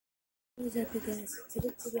What's up, you guys? Today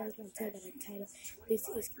video I'm going to tell you about the title. This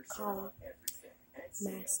is called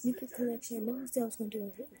my sneaker collection. I know I said I was going to do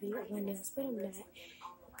a video on my nails, but I'm not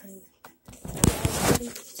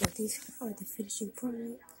because so these are the finishing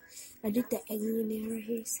product. I did the alien nail right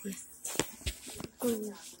here, so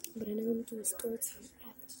yeah. But I know I'm doing story time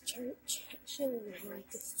after church. I shouldn't really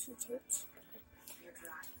like this to church,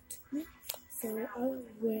 but so all I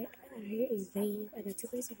wear out here is Vans. I got 2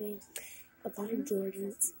 pairs of Vans, a lot of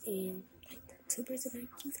Jordans, and like 2 pairs of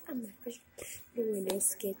Nikes. I'm not for sure. I'm wearing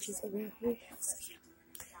those Skechers around here. So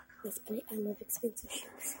yeah, I love expensive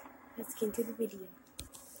shoes. Let's get into the video.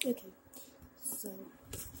 Okay, so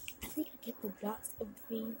I think I get the box of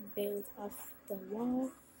these Vans off the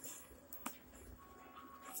wall.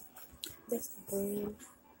 That's the brand.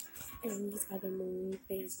 And these are the maroon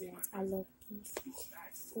Vans ones. I love these.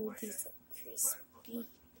 Oh, these are crispy.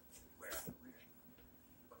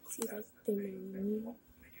 See, like the maroon.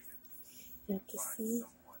 Y'all can see.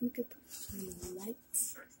 You can put some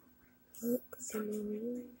lights. Look, the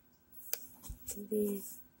maroon. And then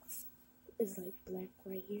it's like black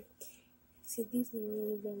right here. See, these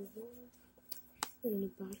maroon on the wall. And on the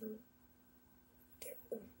bottom, they're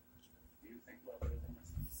orange.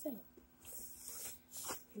 So,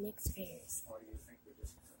 next pairs.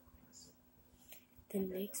 The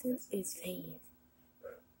next one is Vans.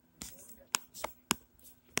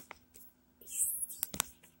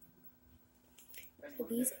 So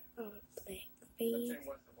these are black Vans.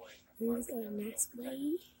 These are nice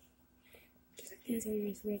suede. These are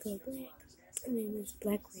just regular black. And then there's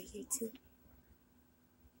black right here too.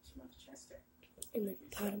 And the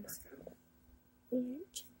bottom's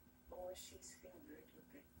orange.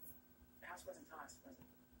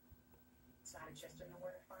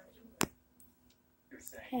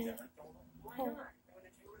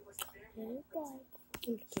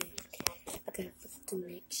 Okay, let's do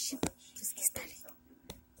next shoe. Just get started.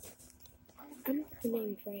 I'm not the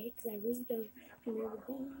name right because I really don't remember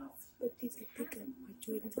these. But these I think are my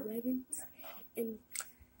Jordan's 11s. And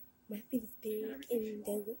my feet is big, and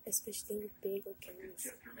they look, especially they look big on cameras.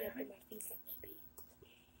 Yeah, but my feet's not that big.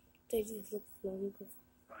 They just look longer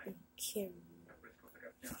on camera.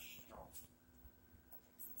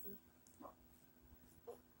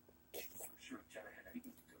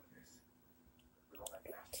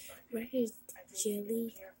 Right here's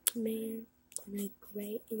Jelly Man, and like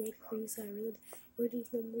gray and like green, so I really wear these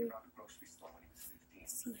no more.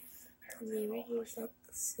 See, and then right here is like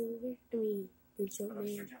silver. I mean, the Jump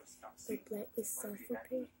Man, the black is soft up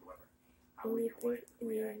here. Only a pair, and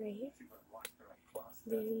then right here.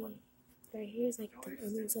 Then right here is like the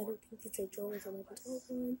other side. I don't think it's a Jordan's 11 12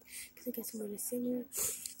 one, because I got some more similar.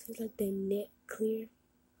 So it's like the net clear,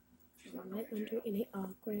 right under, and they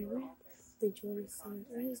all gray wrap. The Jordan side,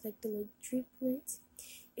 right? It's like the little triplets.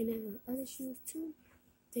 And then on other shoes too,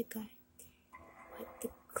 they got like the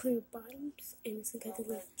clear bottoms, and it's got the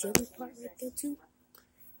little jelly part right there too.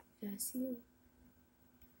 Y'all see them?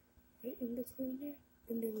 Right in between there.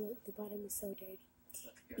 And then look, the bottom is so dirty.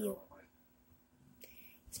 Yo.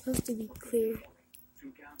 It's supposed to be clear,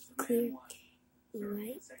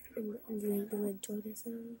 light, and like the little Jordan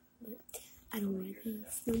side, but I don't wear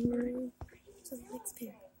these no more. So the next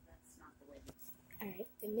pair. Alright,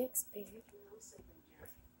 the next pair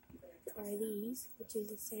are these, which is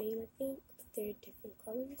the same, I think, but they're different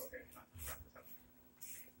colors.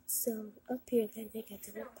 So up here, they got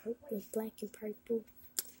the purple, black and purple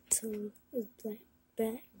tone is black,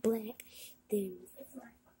 then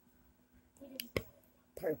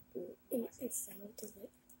purple, and it's out to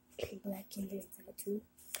like black and then out too,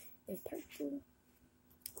 and purple,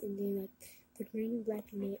 and then like the green and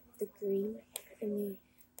black and the green, and then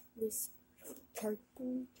this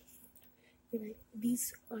purple, and like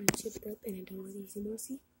these are chipped up and I don't want these anymore.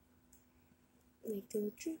 See, like the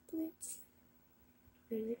little triplets,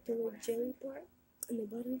 and like the little jelly part on the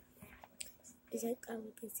bottom is like I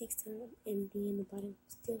would put 6 times, and then the bottom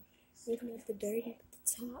still looking at the dirty, but the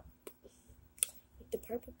top, like the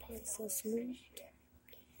purple part is so smooth.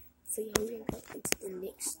 So yeah, we're gonna go into the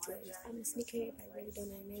next Jordans. I'm a sneakerhead, but I really don't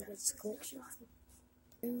have any of this collection.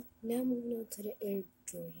 So now moving on to the Air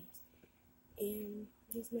Jordans. And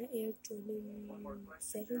these my Air Jordan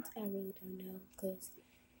 7s. I really don't know because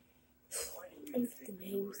I'm put the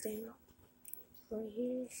names down right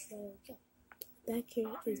here. So yeah, back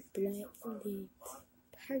here is black and then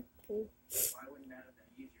purple.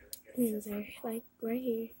 And then like right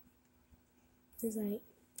here is like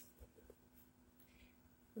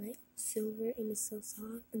silver and it's so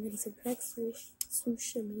soft. And then it's a black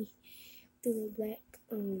swoosh on me. The little black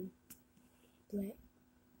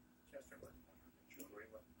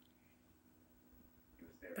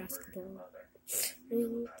basketball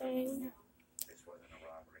ring thing.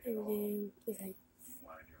 And then it's like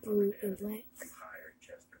blue and black.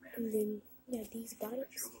 And then yeah, these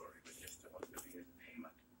bottoms.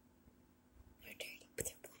 They're dirty, but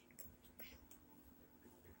they're black.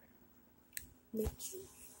 Nike.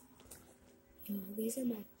 These are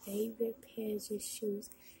my favorite pairs of shoes.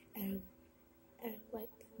 And like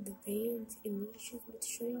the Vans and these shoes with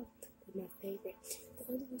strap are my favorite. The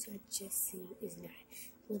other ones I just seen is not.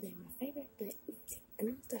 Well, they're my favorite, but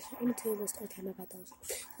I'm gonna tell you a story time about those.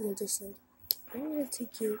 I just said I wanted to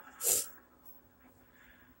get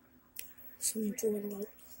some Jordan,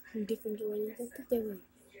 like some different Jordans. I think they were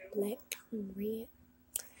black and red.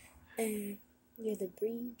 And yeah, the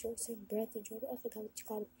Breeze Jordan, Breath of Jordan, I forgot what you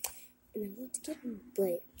call it. And I wanted to get them,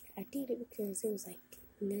 but I did it because it was like,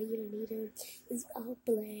 no, you don't need them. It's all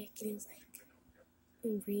black, and it was like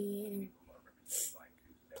in red. And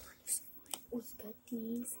I got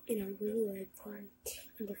these, and I really like them.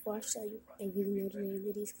 And before I show you, I really know the name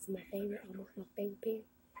of these because my favorite, almost my favorite pair.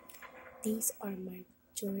 These are my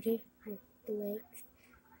Jordan Black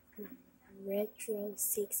Retro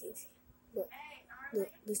 6s. Look,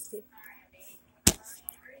 listen.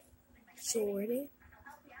 Jordan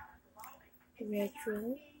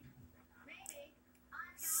Retro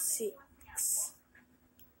 6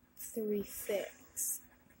 3 facts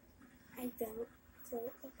I don't play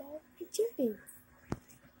about the Jordans.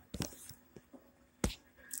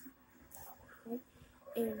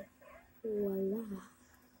 And voila.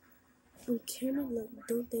 On camera, look,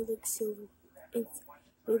 don't they look silver? They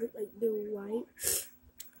look like they're white.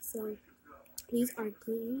 So these are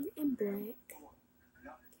green and black.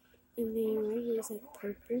 And then right here is like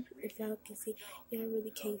purple. If y'all can see, y'all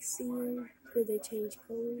really can't see them because they change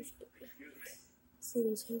colors. See,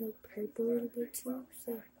 they change like purple a little bit too.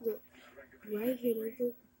 So look, right here they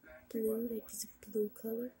look blue, like this blue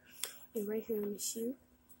color. And right here on the shoe,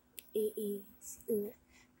 it is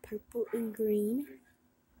purple and green.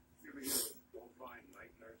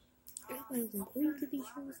 I was like, where you get these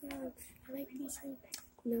shoes from? I like these shoes.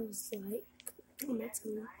 And I was like, I'm not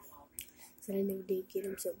telling you. So I never did get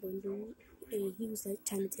him, so one dude, and he was like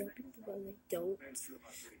trying to tell people, but like, don't. And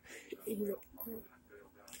he was like, oh.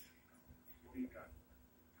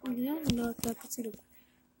 And I don't know if y'all can see the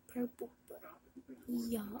purple, but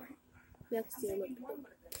yeah, y'all can see a little bit.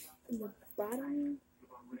 In the bottom,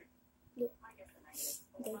 look,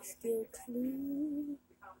 they still clean,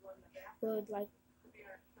 but like,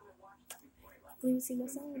 let me see my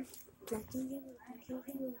song, black and yellow, black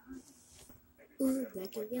and yellow. Ooh,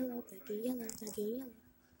 black and yellow, black and yellow, black and yellow.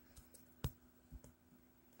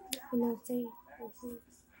 You know what I'm saying?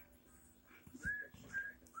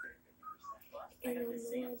 And I know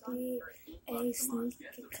I did a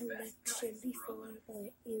Snecker collection before, but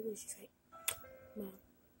it was just like my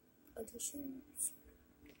other shoes.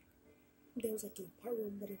 There was like in part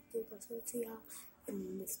one, but I'm still gonna show it to y'all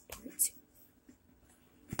in this part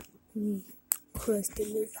two. Crusted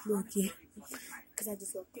this looking, because I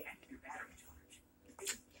just looked it.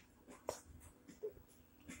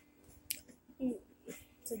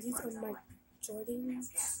 So these are my Jordans.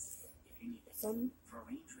 I'm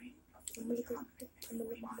gonna look at them.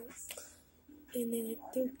 And then like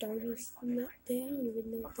they're dirty. I don't even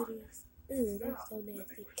know what that is. Ew, they're so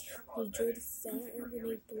nasty. They Jordan side and they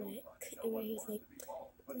black. And right here's like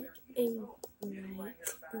black and white.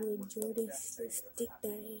 And then Jordan stick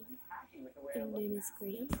thing. And then it's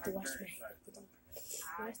green. I'm gonna have to wash my hair for them.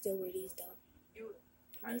 I still wear these though.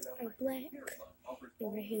 These are black.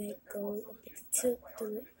 And right here they go up at the tip to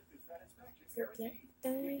the black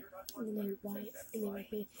thing. And then they white. And then right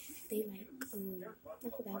here they like I forgot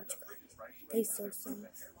what you call it. They so soft.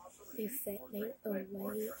 They fat. They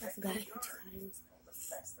white. I forgot what you call it.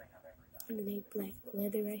 And then they black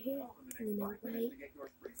leather right here. And then they white.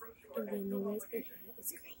 And then the rest of it is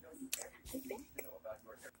green. Like that.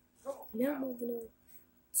 Now moving on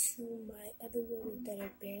to my other ones that I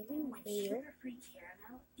barely wear.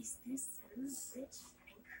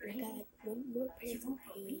 I got one more pair of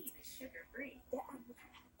pants that I would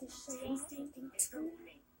have to show y'all something too.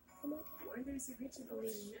 Come on. Okay.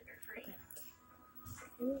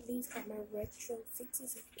 These are my retro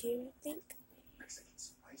 6s again, I think.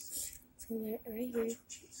 So they're right here.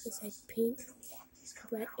 It's like pink,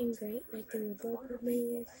 black, and gray, like the rubber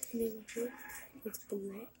man. And then here it's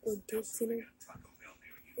black with dips in it.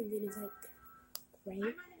 And then it's like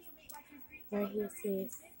gray. Right here it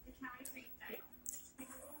says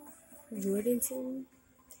Jordan 2.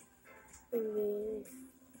 And then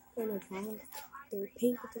on the bottom, they're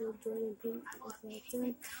pink with the little Jordan pink with like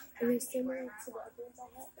that. And they're similar to the other ones I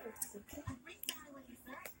have.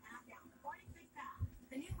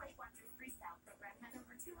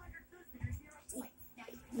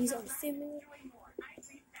 These are similar.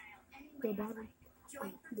 The bottom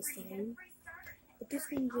the same. But this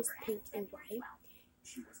one is just pink and white.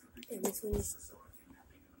 And this one is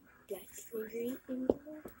black and green and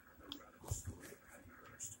gold.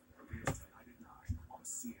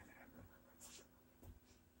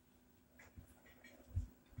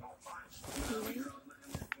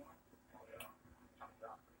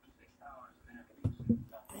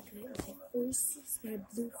 Forces, my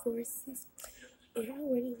blue forces, and I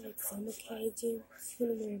really like some occasions when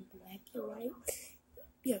I'm wearing black and white.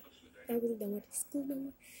 Yeah, I really don't want to school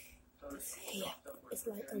no. Yeah, it's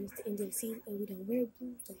like almost the end of the season and we don't wear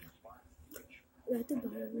blue, so yeah. At the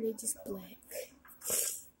bottom, they're just black.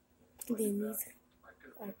 And then these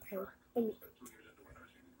are purple.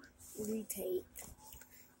 Retake.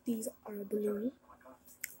 These are blue.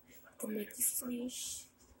 The Nike swish.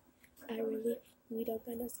 We don't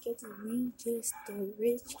got no sketches. We just the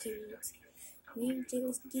rich kids. We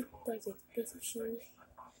just get those expensive shoes.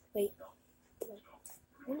 Wait. I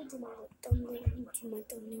want to do my thumbnail.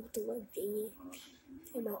 With the one van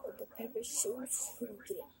and my other pepper shoes. We're gonna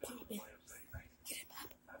get it popping.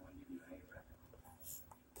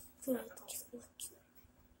 So I think it's really cute.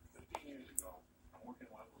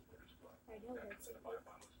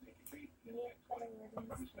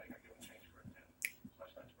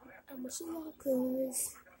 I'm gonna show y'all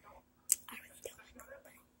cause I really don't know.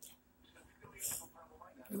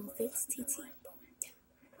 No offense, TT.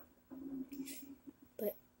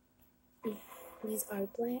 But these are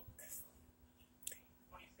black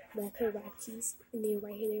Hirachis, and they're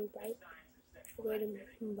right here, they're white. I wear them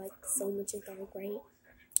like so much as they're great.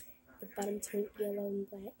 The bottom turned yellow and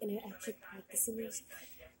black, and I'm actually practicing these.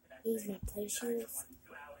 These are my play shoes.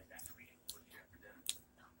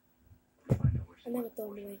 I never throw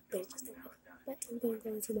them away, they're just a lot. But I'm going to go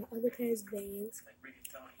into my other pair of Vans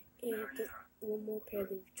and get one more pair of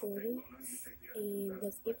Jordans, and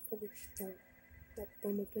that's it for the stuff. Like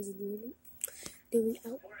one more pair of Jordans. Then we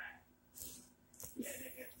out.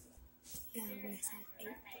 Yeah, where it's at 8.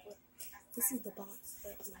 This is the box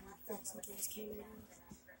that my Fox and Games came out.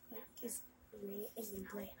 Like it's red and then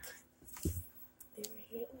black. They were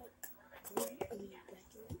here like green and then black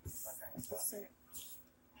and white. So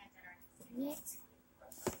next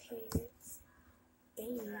pair of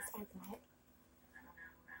Vans I got.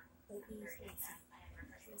 But these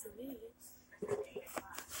pairs of Vans.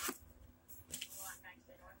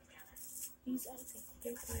 These are the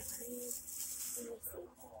things I did.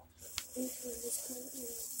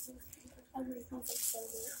 I really love them so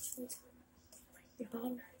much. The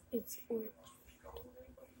bottom is orange,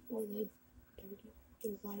 and then they're dirty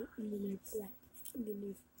and white, and then they're black, and then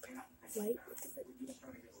they're white with the red.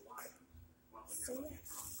 So yeah.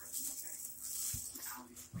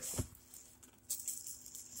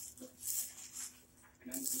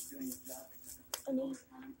 And these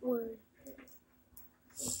were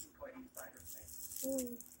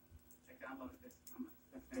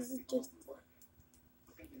this is just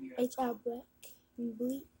HR black,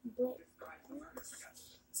 bleak, black,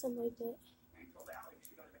 something like that.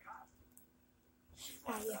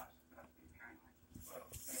 Yeah.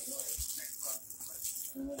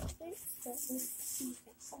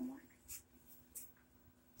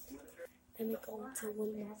 Let me go into one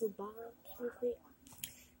of my other bobs real quick.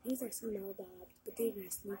 These are some more bobs, but they're very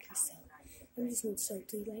sneaky, so I'm just going to show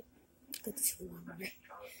to you, like, got the two on there.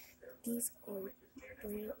 These are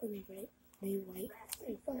brown and red, they white,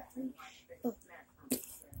 and fluffy, but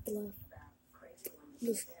fluff.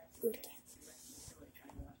 Looks good.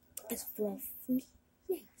 It's fluffy.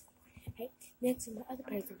 Yeah. Right. Next are my other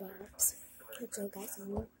pairs of bobs. I'll show you guys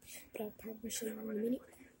some more, but I'll probably show you in a minute.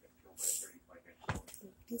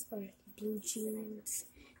 These are blue jeans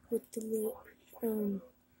with the lip.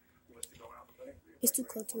 It's too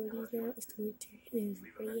cold to wear these now. It's the winter and it's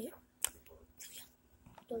red.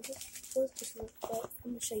 Those just look like.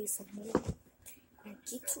 I'm gonna show you some more. I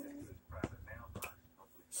get to them.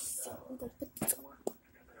 So I'm gonna put this on.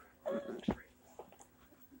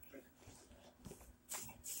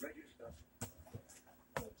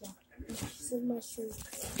 This is my shoes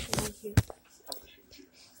right here.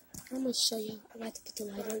 I'm gonna show you. I like to put the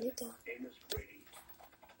light on it though.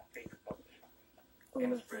 Oh my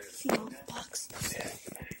God, see all the boxes.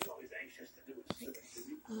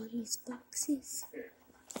 All these boxes.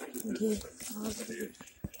 And here,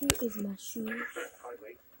 here is my shoes.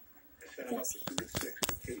 That's it.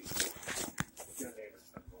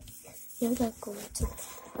 Now I'm gonna go to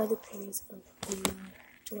other pairs of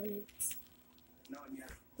Jordans.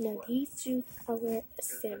 Now these shoes I wear a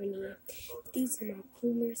 70. These are my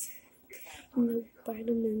Pumas. And the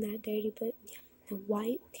bottom is not dirty, but yeah, the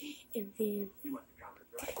white, and then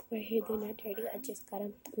Right here, they're not dirty. I just got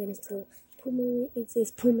them. And then it's the Puma. It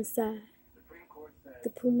says Puma side. The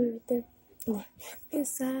Puma right there. And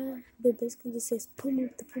inside, they basically just says Puma,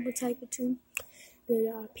 the Puma Tiger 2. They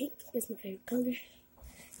are pink. That's my favorite color.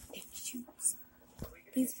 They shoes.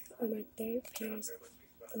 These are my third pairs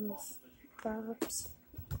of bobs.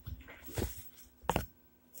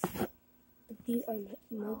 These are my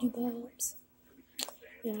emoji bobs.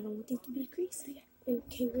 And I don't want these to be greasy. I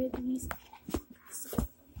can't wear these. So,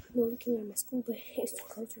 no, I can wear my school, but it's too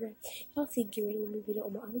close to wear. Y'all see get ready with me video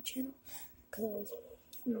on my other channel. Because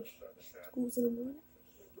school's in the morning.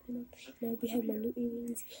 And I'll be having my new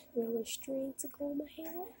earrings and a little string to go on my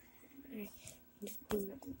hair. Alright,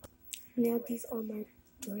 now these are my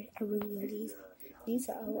Jordan. I really love these. These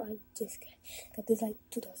are all I just got this like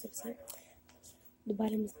 2017. The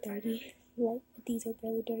bottom is dirty. Like, but these are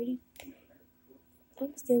barely dirty.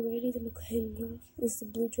 I'm still wearing these. I'm gonna go ahead and off. This is the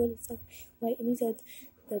blue Jordan stuff, white, and these are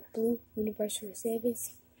the blue Universal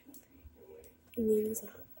 7s. And then these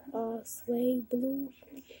are all suede blue,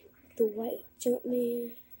 the white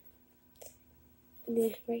Jumpman. And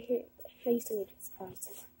then right here, I used to wear this all the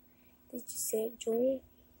time. This just said Jordan.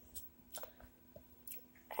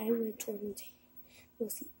 I wear Jordans. You'll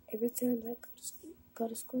see every time I go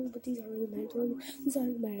to school, but these are really my Jordans. These are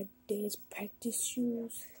my dance practice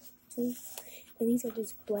shoes too. And these are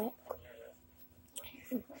just black,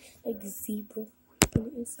 like zebra on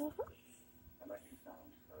the inside.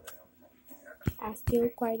 I still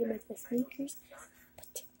require them as my sneakers,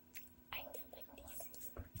 but I don't like these.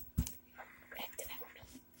 Back to that.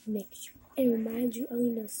 Next, and remind you, I only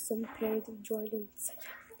know some pairs of Jordans.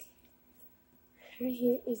 Right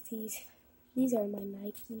here is these. These are my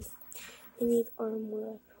Nikes, and these are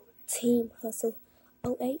my Team Hustle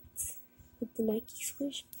 08s with the Nike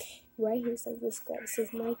swoosh. Right here, so this grab, it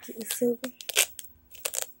says Nike in silver,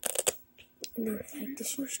 and then like the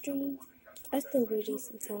shoestring. I still wear these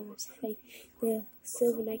sometimes, like the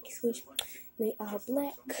silver Nike swoosh. They are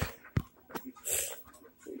black.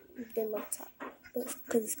 They look top, but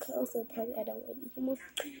because it's cold, so probably I don't wear these anymore.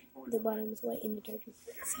 The bottom is white and the dirty.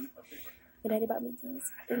 So, my daddy bought me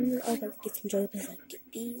these, and I was about to get some Jordans, but like, get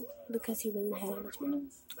these because he really didn't have that much money.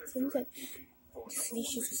 So he was like, these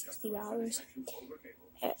shoes were $60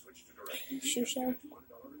 at shoe shop,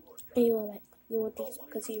 and you were like, you want these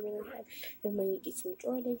because he really had the money to get some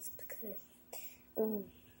Jordans because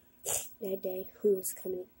that day he was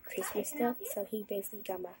coming to Christmas stuff, so he basically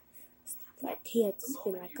got my, like, he had to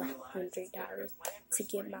spend like $100 to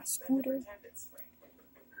get my scooter,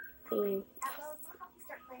 and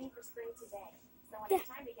yeah,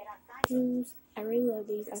 shoes. I really love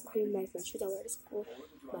these. I put in my shoes I wear to school,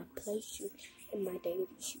 my play shoes, and my daily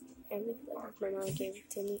shoes. I really love these. My mom gave it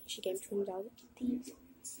to me. She gave me $20 to get these.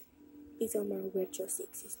 These are my retro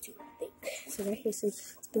 6s too, I think. So right here, so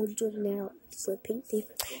it's Bill Jordan now. It's a pink thing.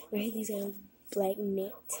 Right here, these are black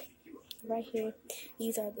net. Right here,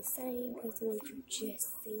 these are the same as the ones you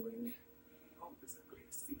just seen.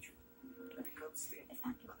 If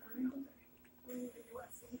I can find them.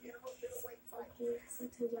 Okay,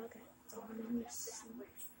 sometimes y'all got diamonds.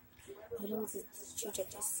 Oh, those are the shoes I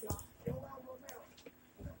just said.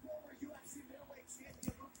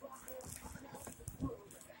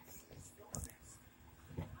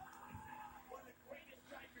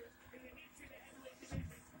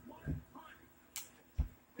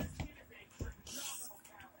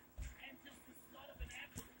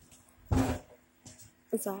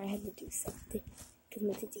 I'm sorry, I had to do something because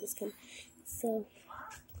my teacher was coming. So,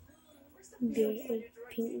 there's a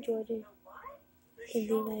pink Jordan, and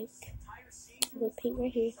then like the pink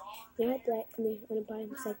right here, they're all black, and then on the bottom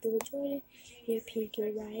it's like the little Jordan, they're pink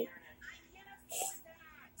and white.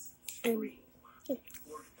 Yeah,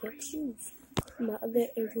 black shoes. My other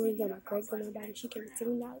Air Jordans are my great grandma. She gave me $7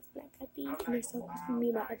 and I got these, and they're so close. Me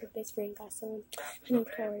and my other best friend got some. I know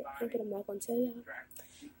Corey, but I'm not gonna tell y'all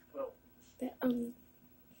that I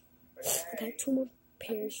got 2 more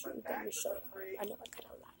pairs of shoes that I'm gonna show you. I know I got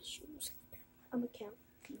a lot of shoes. I'm gonna count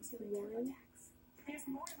 1,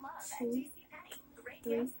 2,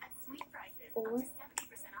 3, 4,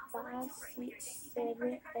 5, 6,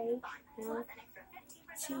 7, 8, 9,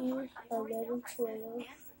 10, 11, 12, 13,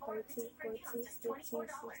 14, 15, 16,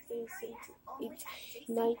 17, 18,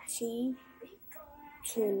 19,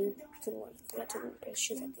 20, 21. I got 21 pairs of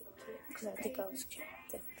shoes, I think. Because I think I was cute.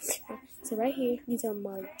 So right here, these are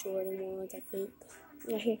my Jordan ones, I think.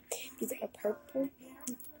 Right here, these are purple.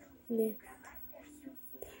 And then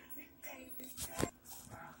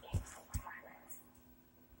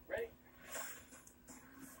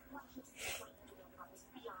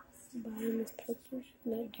bottom is purple,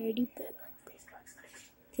 not dirty, but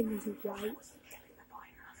then it's white.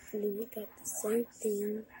 And then we got the same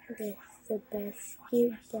thing. That's the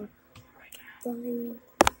basketball flying.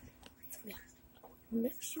 So yeah,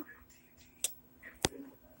 next shoe.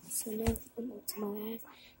 So now I'm up to my last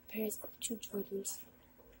pairs of 2 Jordans.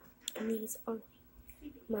 And these are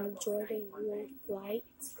my Jordan 1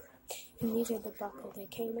 Flights. And these are the buckle that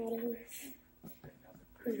came out of.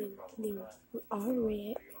 And then they are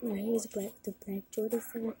red. Now here's black, the black Jordan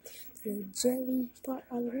 7. The jelly part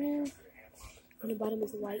all around. On the bottom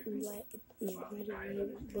is white and black. And red and red,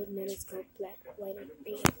 but none is got black, white, and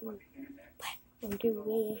red. Black, white, and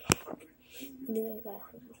red. And then I got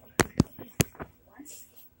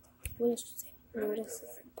what else you say? No, that's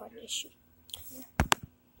part of the shoe.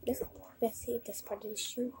 That's it. That's part of the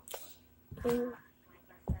shoe. And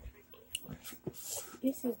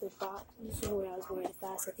this is the box. This is what I was wearing at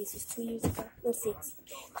 5. So this is 2 years ago. No, 6.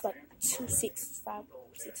 It's like 2, 6, 5,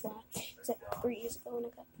 6, 5. It's like 3 years ago when I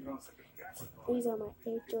got these. These are my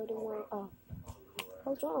Air Jordan 1. Oh,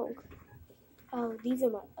 what's wrong? Oh, these are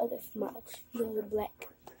my these are the black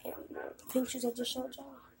and pink shoes I just showed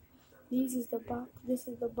y'all. This is the box. This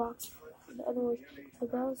is the box. The other one for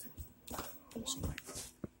those. Let me show you.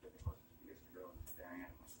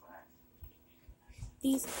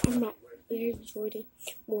 These are my Air Jordan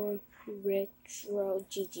 1 Retro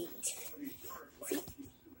GGs. See?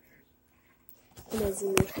 I'm gonna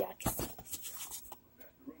zoom in if y'all can see.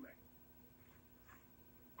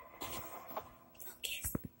 Focus.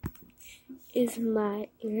 Is my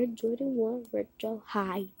Air Jordan 1 Retro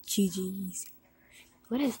High GGs.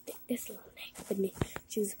 What is this? This little name for me.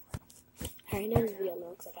 Shoes. Alright, now this video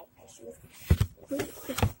long because I got shoes.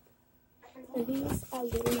 And these I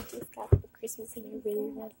literally just got for Christmas and I really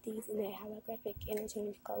love these, and they holographic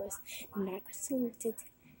interchange colors, not consumed.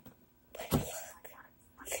 But look.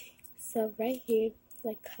 So right here,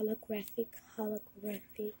 like holographic,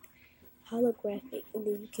 and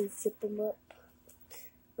then you can zip them up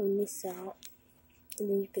on this side, and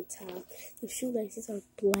then you can tie them. The shoelaces are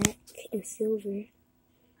black and silver,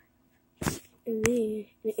 and then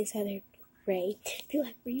the inside they're gray. People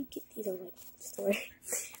like, where you get these? I'm like, the store.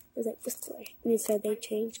 I was like, the store. And so they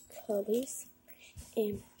change colors.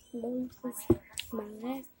 And those was my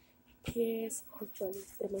last pairs of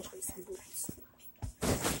Jordans. I'm going to show you some boots.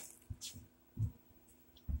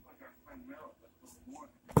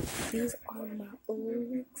 These are my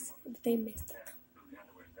Uggs, but they messed up.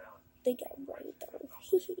 They got rained on.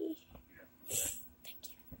 Thank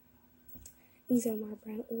you. These are my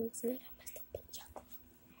brown Uggs, and they got messed up.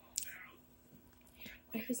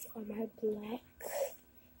 Here's are my black.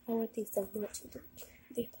 I want these so much.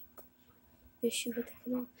 They like this shoe that they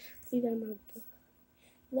come out. These are my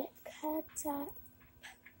black high top.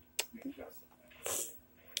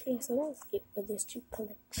 Yeah, so that was it for this shoe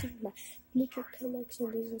collection. My sneaker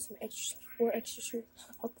collection. These are some extra 4 extra shoes.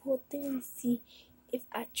 I'll pull them and see if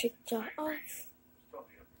I tricked y'all off.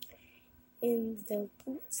 And the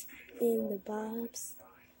boots and the bobs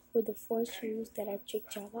were the 4 shoes that I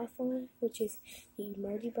tricked y'all off on, which is the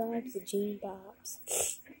emoji bobs, the jean bobs.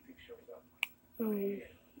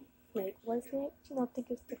 Like what's next? I think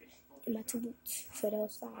it's my 2 boots. So that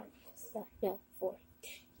was 5. So, no, 4.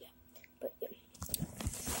 Yeah, but yeah.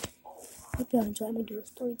 Hope y'all enjoy. I'm gonna do a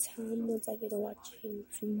story time once I get to watching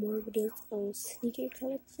some more videos on sneaker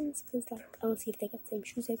collections, cause like I want to see if they got the same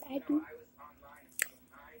shoes as I do.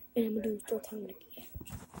 And I'm gonna do a story time when I get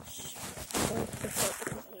out. So,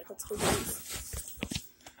 before I go to the videos.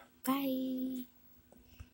 Bye.